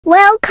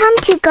Welcome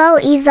to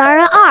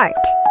Gul-e-ZahraArt.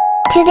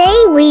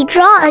 Today we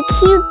draw a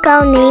cute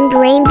gull named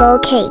Rainbow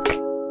Cake.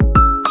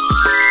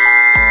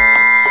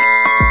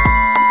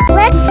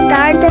 Let's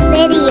start the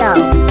video.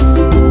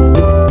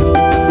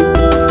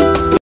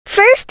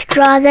 First,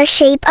 draw the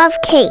shape of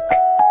cake.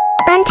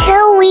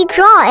 Until we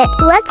draw it,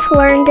 let's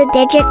learn the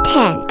digit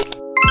 10.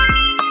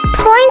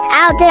 Point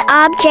out the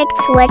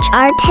objects which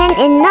are 10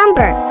 in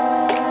number.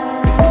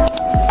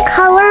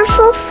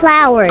 Colorful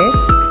flowers.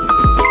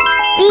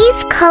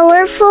 These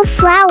colorful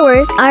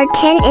flowers are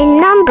 10 in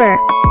number.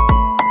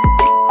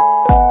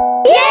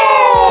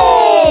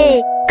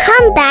 Yay!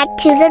 Come back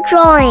to the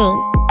drawing.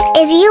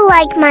 If you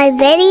like my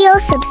video,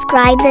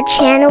 subscribe the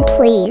channel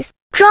please.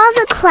 Draw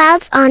the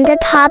clouds on the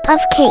top of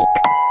cake.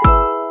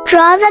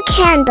 Draw the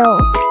candle.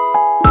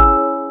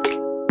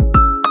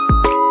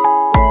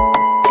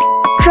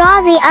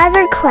 Draw the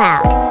other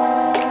cloud.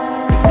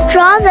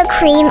 Draw the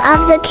cream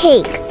of the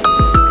cake.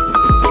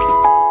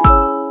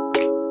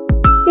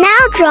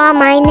 Now draw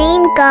my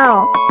name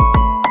Gull.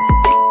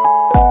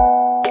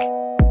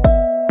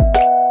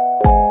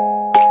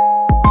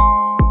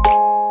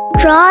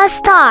 Draw a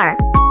star.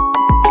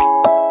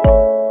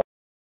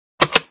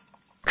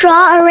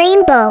 Draw a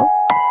rainbow.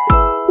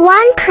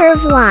 One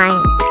curved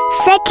line.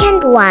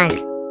 Second one.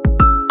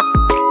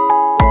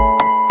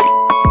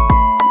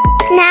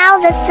 Now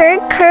the third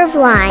curved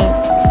line.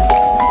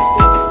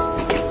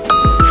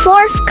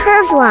 Fourth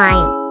curved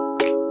line.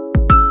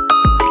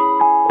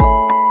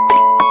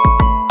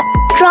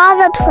 Draw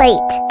the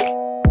plate.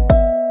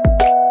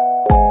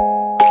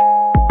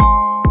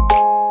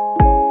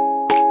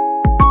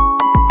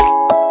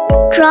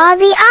 Draw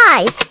the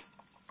eyes.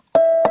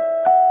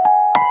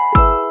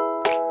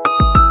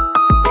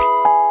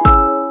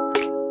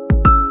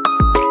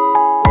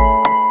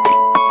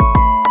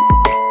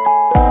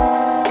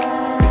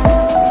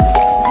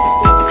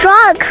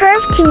 Draw a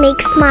curve to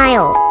make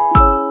smile.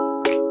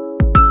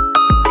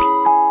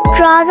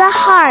 Draw the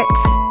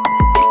hearts.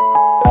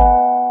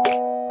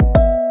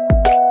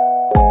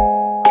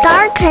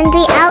 Darken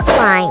the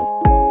outline.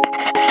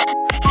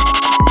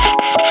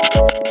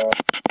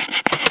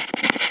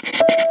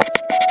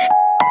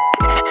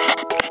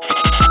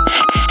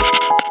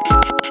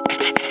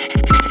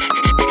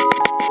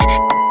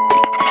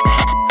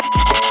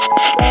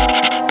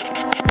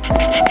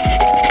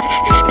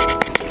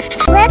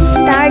 Let's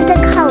start the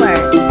color.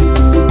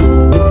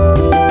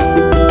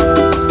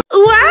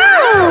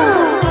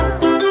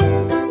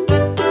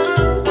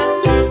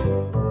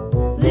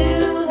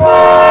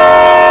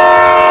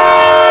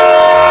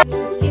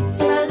 Skip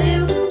to my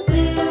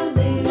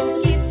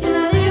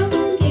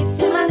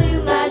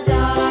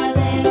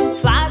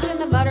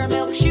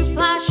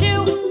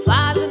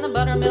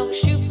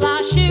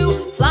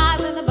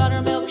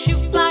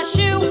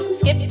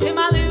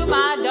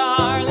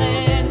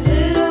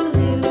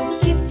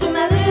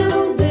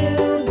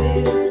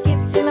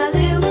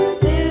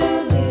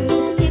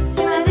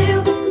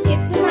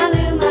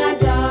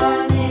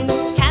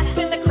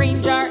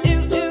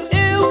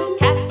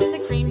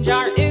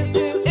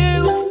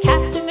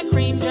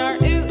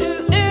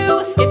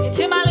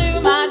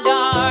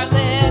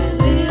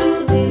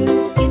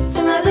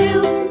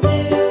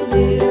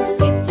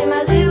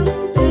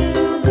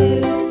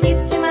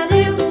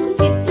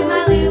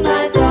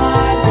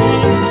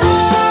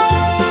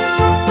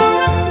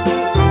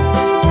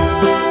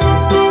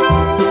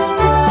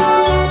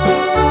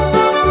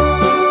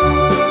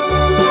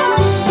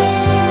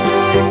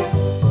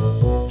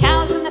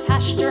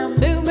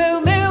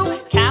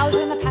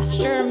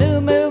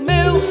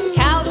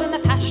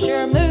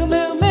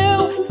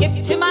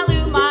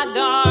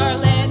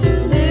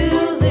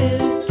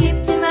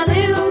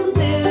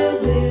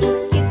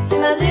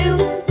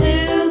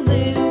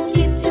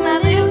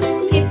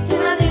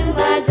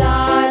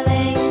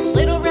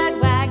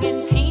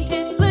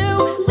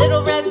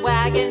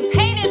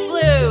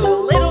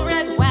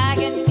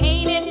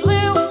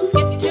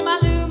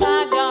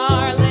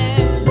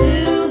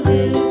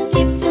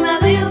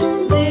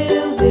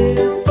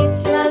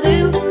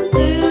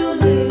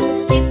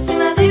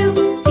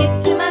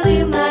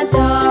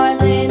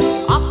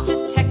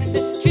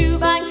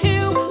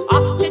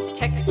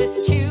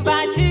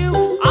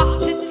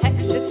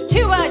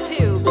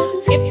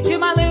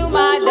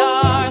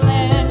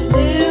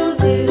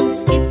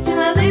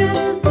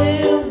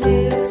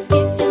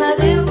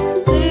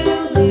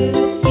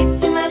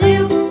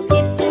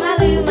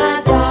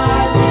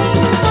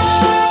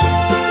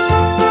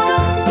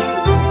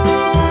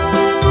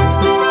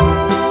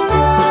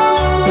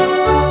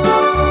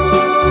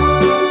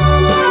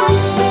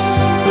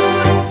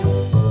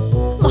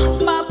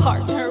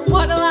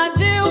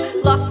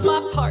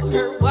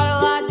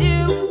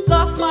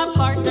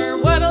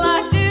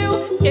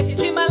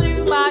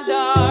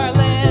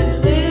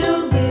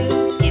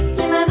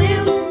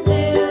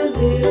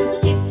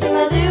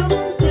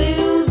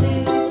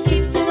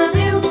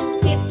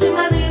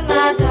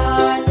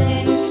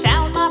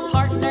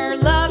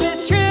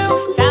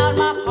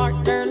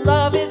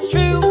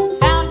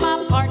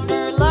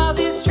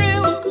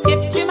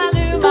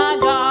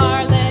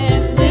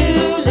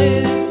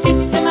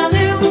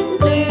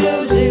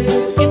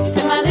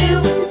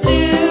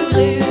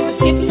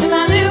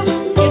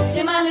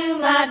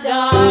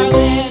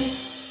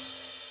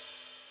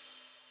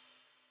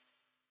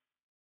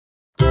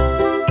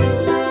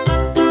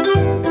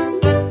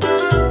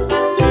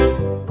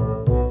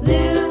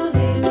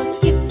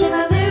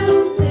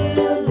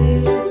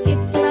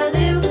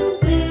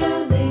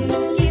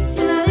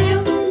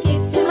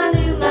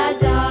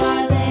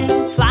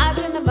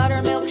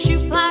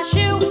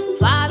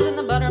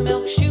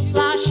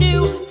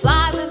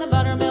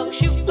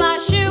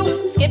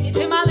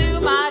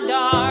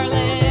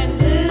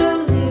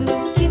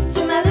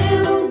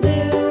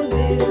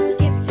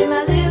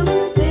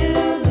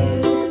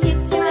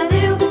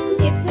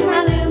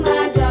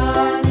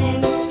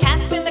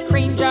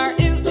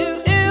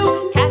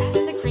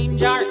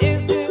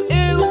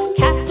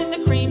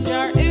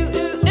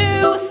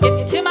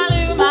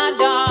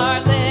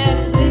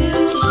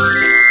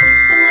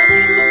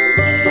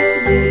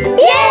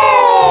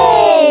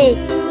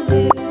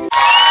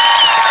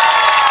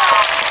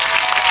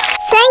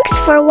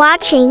for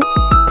watching.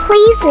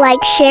 Please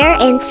like, share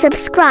and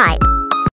subscribe.